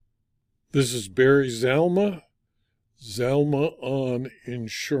This is Barry Zalma, Zalma on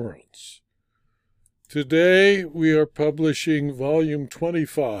Insurance. Today we are publishing Volume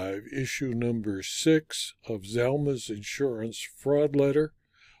 25, Issue Number 6 of Zalma's Insurance Fraud Letter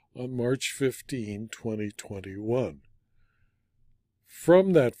on March 15, 2021.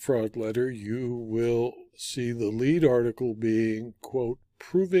 From that fraud letter, you will see the lead article being, quote,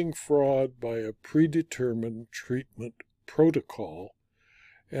 "Proving Fraud by a Predetermined Treatment Protocol,"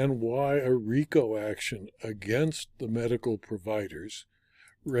 and why a RICO action against the medical providers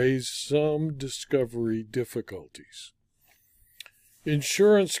raised some discovery difficulties.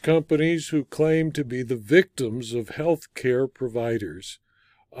 Insurance companies who claim to be the victims of health care providers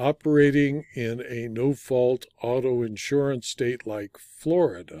operating in a no-fault auto insurance state like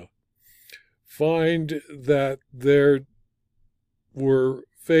Florida find that they were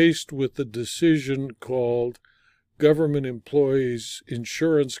faced with a decision called Government Employees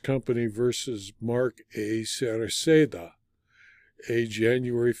Insurance Company versus Mark A. Cerceda, a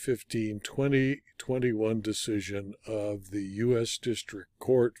January 15, 2021 decision of the U.S. District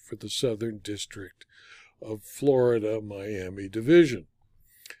Court for the Southern District of Florida, Miami Division.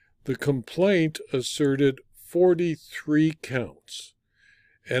 The complaint asserted 43 counts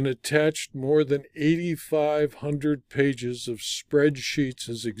and attached more than 8,500 pages of spreadsheets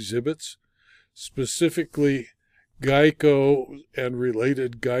as exhibits, specifically GEICO and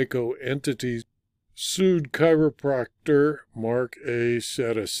related GEICO entities sued chiropractor Mark A.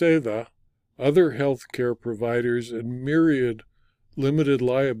 Cerceda, other healthcare providers, and myriad limited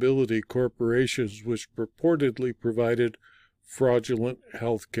liability corporations which purportedly provided fraudulent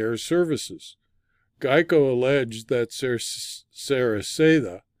healthcare services. GEICO alleged that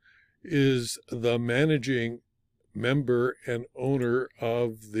Cerceda is the managing member and owner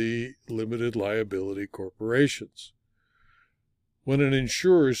of the limited liability corporations. When an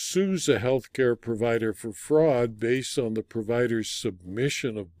insurer sues a healthcare provider for fraud based on the provider's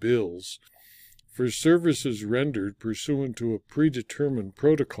submission of bills for services rendered pursuant to a predetermined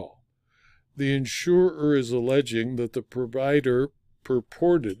protocol, the insurer is alleging that the provider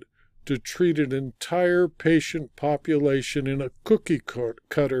purported to treat an entire patient population in a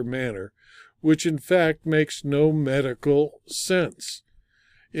cookie-cutter manner, which in fact makes no medical sense,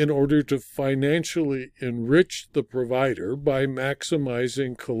 in order to financially enrich the provider by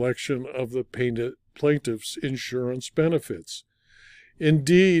maximizing collection of the plaintiff's insurance benefits.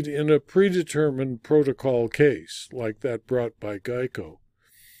 Indeed, in a predetermined protocol case, like that brought by GEICO,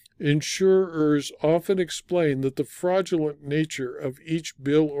 insurers often explain that the fraudulent nature of each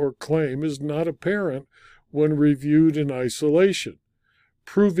bill or claim is not apparent when reviewed in isolation.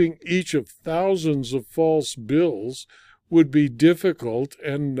 Proving each of thousands of false bills would be difficult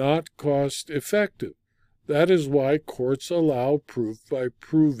and not cost-effective. That is why courts allow proof by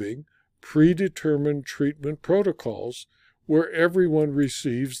proving predetermined treatment protocols where everyone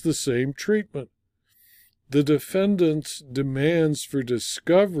receives the same treatment. The defendant's demands for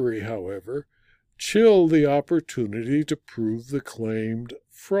discovery, however, chill the opportunity to prove the claimed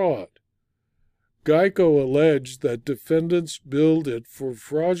fraud. GEICO alleged that defendants billed it for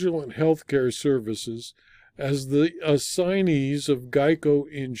fraudulent healthcare services as the assignees of GEICO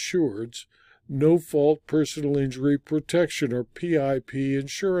insured's no-fault personal injury protection, or PIP,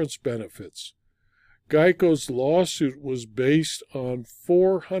 insurance benefits. GEICO's lawsuit was based on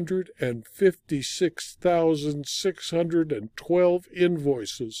 456,612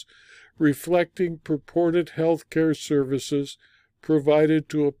 invoices reflecting purported healthcare services provided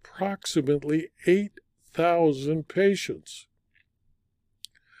to approximately 8,000 patients.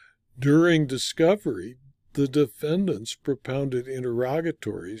 During discovery, the defendants propounded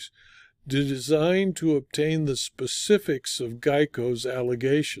interrogatories designed to obtain the specifics of GEICO's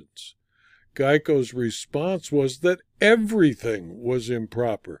allegations. GEICO's response was that everything was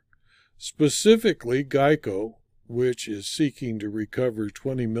improper. Specifically, GEICO, which is seeking to recover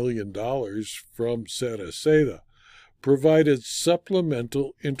 $20 million from Cerceda, provided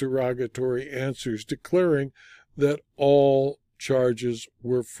supplemental interrogatory answers declaring that all charges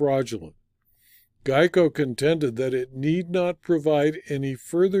were fraudulent. GEICO contended that it need not provide any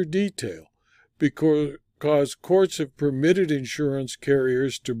further detail because courts have permitted insurance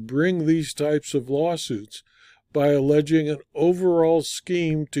carriers to bring these types of lawsuits by alleging an overall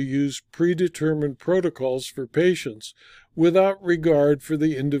scheme to use predetermined protocols for patients without regard for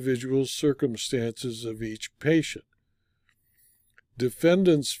the individual circumstances of each patient.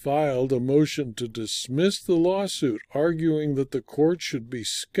 Defendants filed a motion to dismiss the lawsuit, arguing that the court should be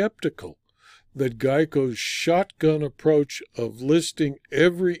skeptical that GEICO's shotgun approach of listing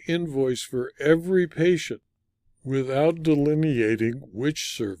every invoice for every patient without delineating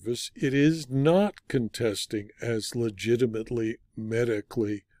which service it is not contesting as legitimately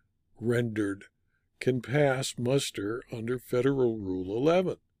medically rendered, can pass muster under Federal Rule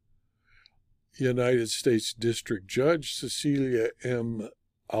 11. United States District Judge Cecilia M.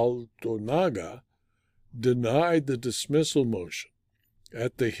 Altonaga denied the dismissal motion.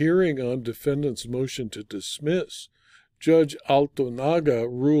 At the hearing on defendant's motion to dismiss, Judge Altonaga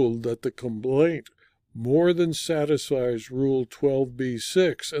ruled that the complaint more than satisfies Rule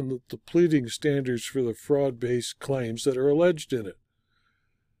 12b-6 and that the pleading standards for the fraud-based claims that are alleged in it.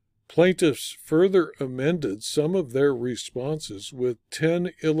 Plaintiffs further amended some of their responses with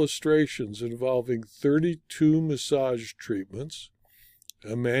 10 illustrations involving 32 massage treatments,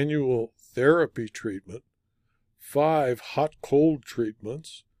 a manual therapy treatment, 5 hot-cold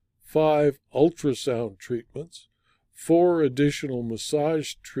treatments, 5 ultrasound treatments, 4 additional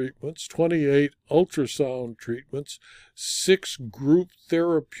massage treatments, 28 ultrasound treatments, 6 group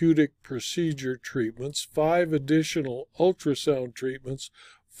therapeutic procedure treatments, 5 additional ultrasound treatments,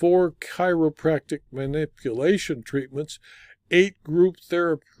 4 chiropractic manipulation treatments, 8 group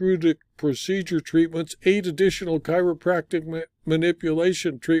therapeutic procedure treatments, 8 additional chiropractic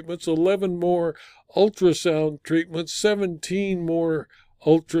manipulation treatments, 11 more ultrasound treatments, 17 more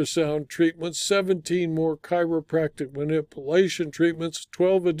ultrasound treatments, 17 more chiropractic manipulation treatments,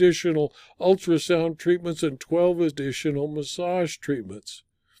 12 additional ultrasound treatments, and 12 additional massage treatments.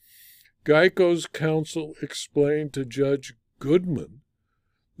 Geico's counsel explained to Judge Goodman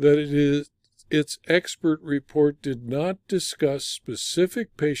that its expert report did not discuss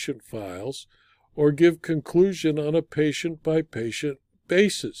specific patient files or give conclusion on a patient-by-patient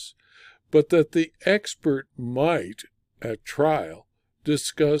basis, but that the expert might, at trial,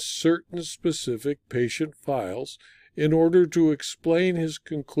 discuss certain specific patient files in order to explain his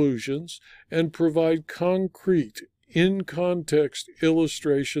conclusions and provide concrete, in-context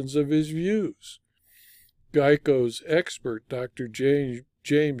illustrations of his views. Geico's expert, Dr.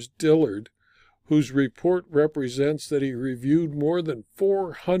 James Dillard, whose report represents that he reviewed more than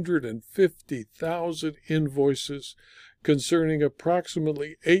 450,000 invoices concerning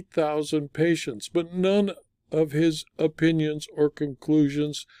approximately 8,000 patients, but none of his opinions or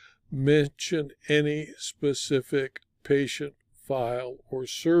conclusions mention any specific patient file or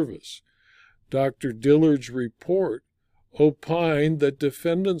service. Dr. Dillard's report opined that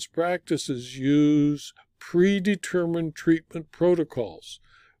defendants' practices use predetermined treatment protocols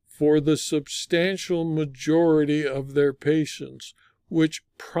for the substantial majority of their patients, which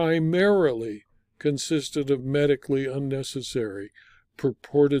primarily consisted of medically unnecessary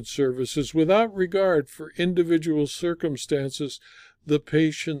purported services without regard for individual circumstances the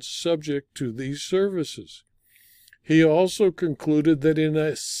patients subject to these services. He also concluded that in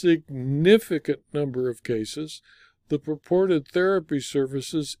a significant number of cases, the purported therapy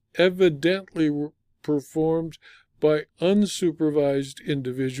services evidently were performed by unsupervised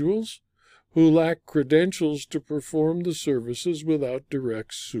individuals who lack credentials to perform the services without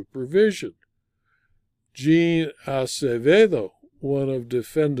direct supervision. Jean Acevedo, one of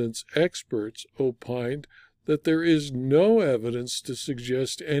defendants' experts, opined that there is no evidence to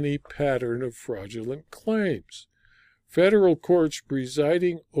suggest any pattern of fraudulent claims. Federal courts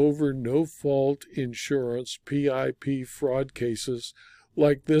presiding over no-fault insurance PIP fraud cases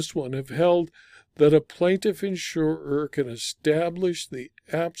like this one have held that a plaintiff insurer can establish the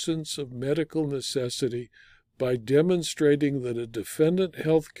absence of medical necessity by demonstrating that a defendant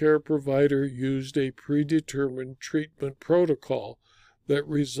healthcare provider used a predetermined treatment protocol that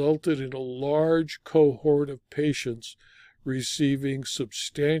resulted in a large cohort of patients receiving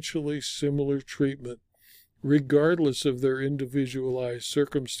substantially similar treatment, regardless of their individualized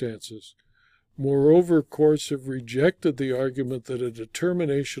circumstances. Moreover, courts have rejected the argument that a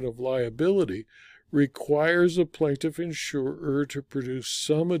determination of liability requires a plaintiff insurer to produce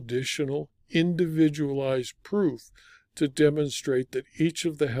some additional individualized proof to demonstrate that each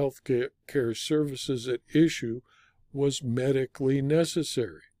of the health care services at issue was medically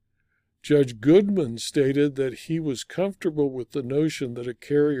necessary. Judge Goodman stated that he was comfortable with the notion that a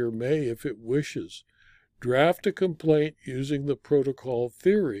carrier may, if it wishes, draft a complaint using the protocol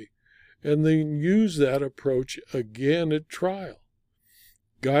theory and then use that approach again at trial.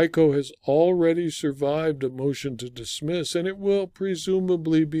 Geico has already survived a motion to dismiss, and it will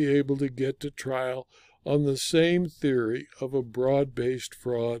presumably be able to get to trial on the same theory of a broad-based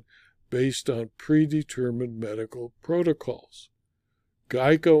fraud based on predetermined medical protocols.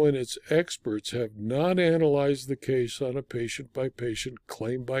 Geico and its experts have not analyzed the case on a patient-by-patient,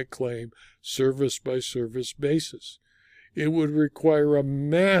 claim-by-claim, service-by-service basis. it would require a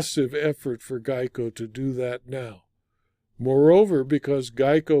massive effort for GEICO to do that now. Moreover, because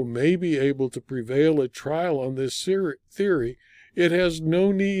GEICO may be able to prevail at trial on this theory, it has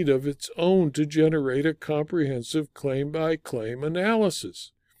no need of its own to generate a comprehensive claim-by-claim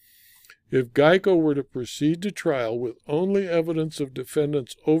analysis. If GEICO were to proceed to trial with only evidence of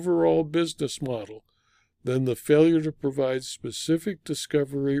defendant's overall business model, then the failure to provide specific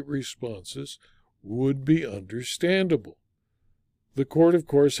discovery responses would be understandable. The court, of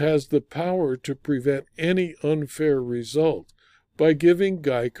course, has the power to prevent any unfair result by giving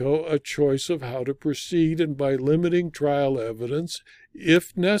GEICO a choice of how to proceed and by limiting trial evidence,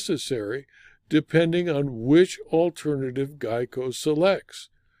 if necessary, depending on which alternative GEICO selects.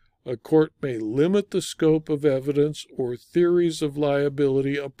 A court may limit the scope of evidence or theories of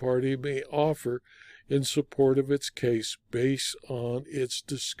liability a party may offer in support of its case based on its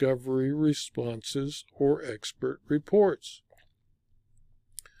discovery responses or expert reports.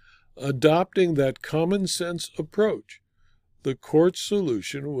 Adopting that common-sense approach, the court's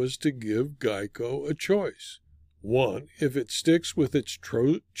solution was to give GEICO a choice. 1. If it sticks with its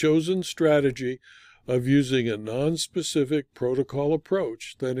chosen strategy of using a nonspecific protocol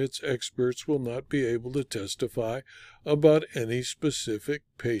approach, then its experts will not be able to testify about any specific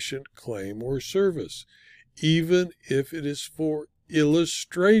patient claim or service, even if it is for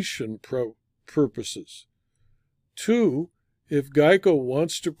illustration purposes. 2. If GEICO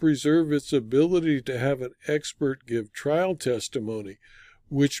wants to preserve its ability to have an expert give trial testimony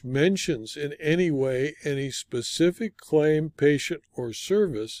which mentions in any way any specific claim, patient, or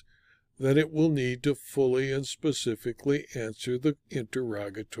service, then it will need to fully and specifically answer the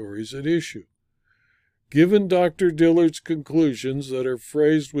interrogatories at issue. Given Dr. Dillard's conclusions that are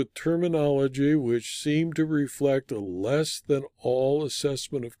phrased with terminology which seem to reflect a less than all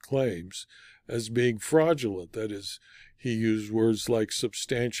assessment of claims as being fraudulent, that is, he used words like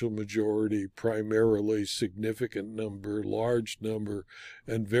substantial majority, primarily, significant number, large number,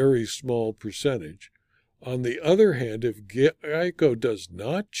 and very small percentage. On the other hand, if GEICO does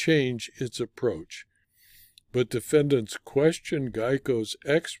not change its approach, but defendants question GEICO's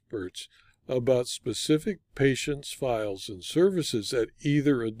experts about specific patients' files and services at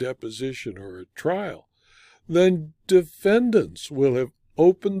either a deposition or a trial, then defendants will have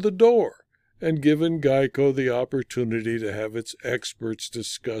opened the door and given GEICO the opportunity to have its experts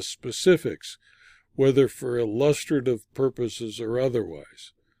discuss specifics, whether for illustrative purposes or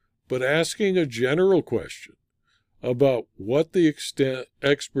otherwise. But asking a general question about what the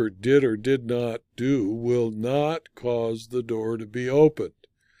expert did or did not do will not cause the door to be opened.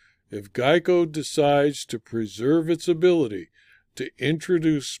 If GEICO decides to preserve its ability to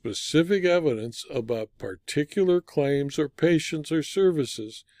introduce specific evidence about particular claims or patients or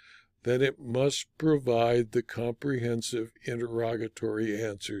services, then it must provide the comprehensive interrogatory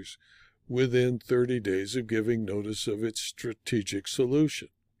answers within 30 days of giving notice of its strategic solution.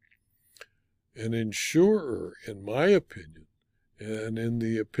 An insurer, in my opinion, and in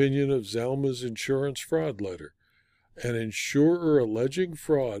the opinion of Zalma's insurance fraud letter, an insurer alleging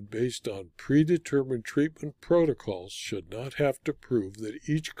fraud based on predetermined treatment protocols should not have to prove that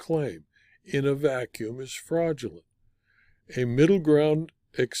each claim in a vacuum is fraudulent. A middle ground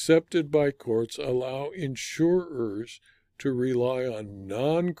accepted by courts allow insurers to rely on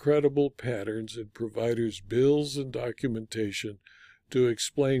non-credible patterns in providers' bills and documentation to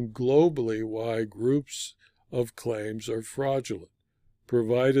explain globally why groups of claims are fraudulent,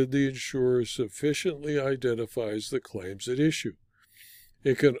 provided the insurer sufficiently identifies the claims at issue.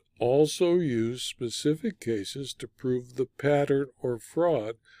 It can also use specific cases to prove the pattern or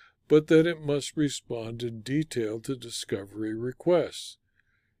fraud, but that it must respond in detail to discovery requests.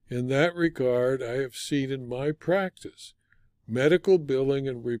 In that regard, I have seen in my practice medical billing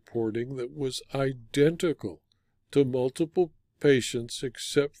and reporting that was identical to multiple patients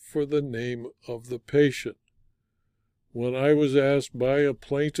except for the name of the patient. When I was asked by a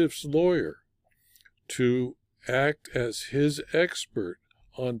plaintiff's lawyer to act as his expert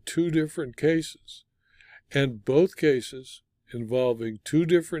on 2 different cases, and both cases involving 2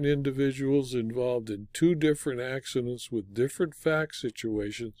 different individuals involved in 2 different accidents with different fact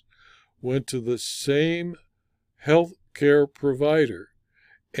situations, went to the same health care provider,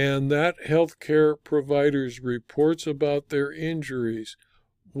 and that health care provider's reports about their injuries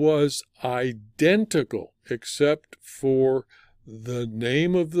was identical except for the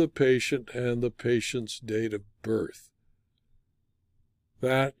name of the patient and the patient's date of birth.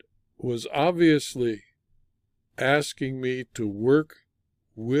 That was obviously asking me to work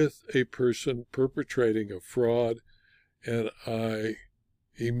with a person perpetrating a fraud, and I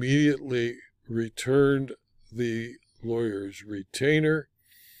immediately returned the lawyer's retainer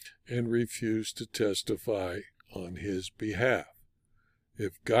and refused to testify on his behalf.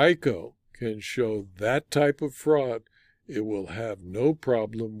 If GEICO can show that type of fraud, it will have no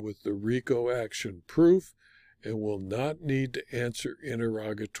problem with the RICO action proof and will not need to answer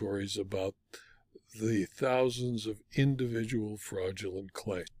interrogatories about the thousands of individual fraudulent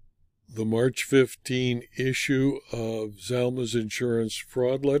claims. The March 15 issue of Zalma's Insurance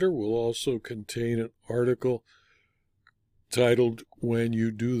Fraud Letter will also contain an article titled "When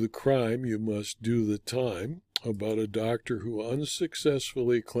You Do the Crime, You Must Do the Time," about a doctor who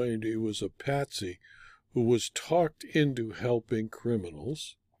unsuccessfully claimed he was a patsy who was talked into helping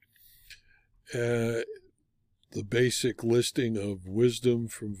criminals. The basic listing of wisdom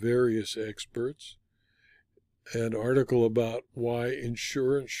from various experts. An article about why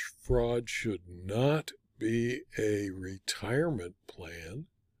insurance fraud should not be a retirement plan.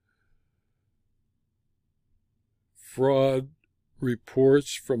 Fraud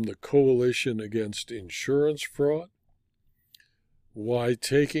reports from the Coalition Against Insurance Fraud. Why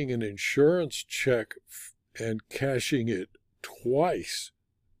taking an insurance check and cashing it twice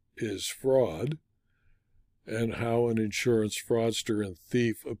is fraud, and how an insurance fraudster and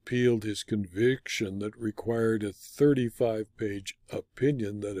thief appealed his conviction that required a 35-page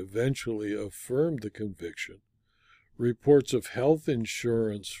opinion that eventually affirmed the conviction. Reports of health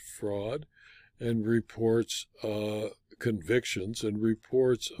insurance fraud and reports convictions and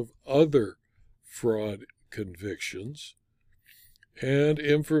reports of other fraud convictions, and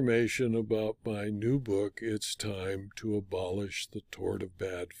information about my new book, It's Time to Abolish the Tort of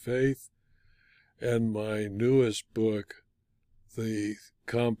Bad Faith, and my newest book, the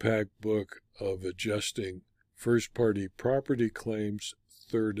compact book of Adjusting First-Party Property Claims,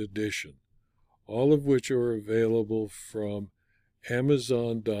 3rd edition, all of which are available from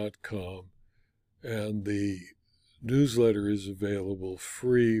Amazon.com, and the newsletter is available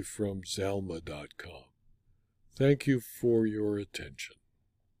free from Zalma.com. Thank you for your attention.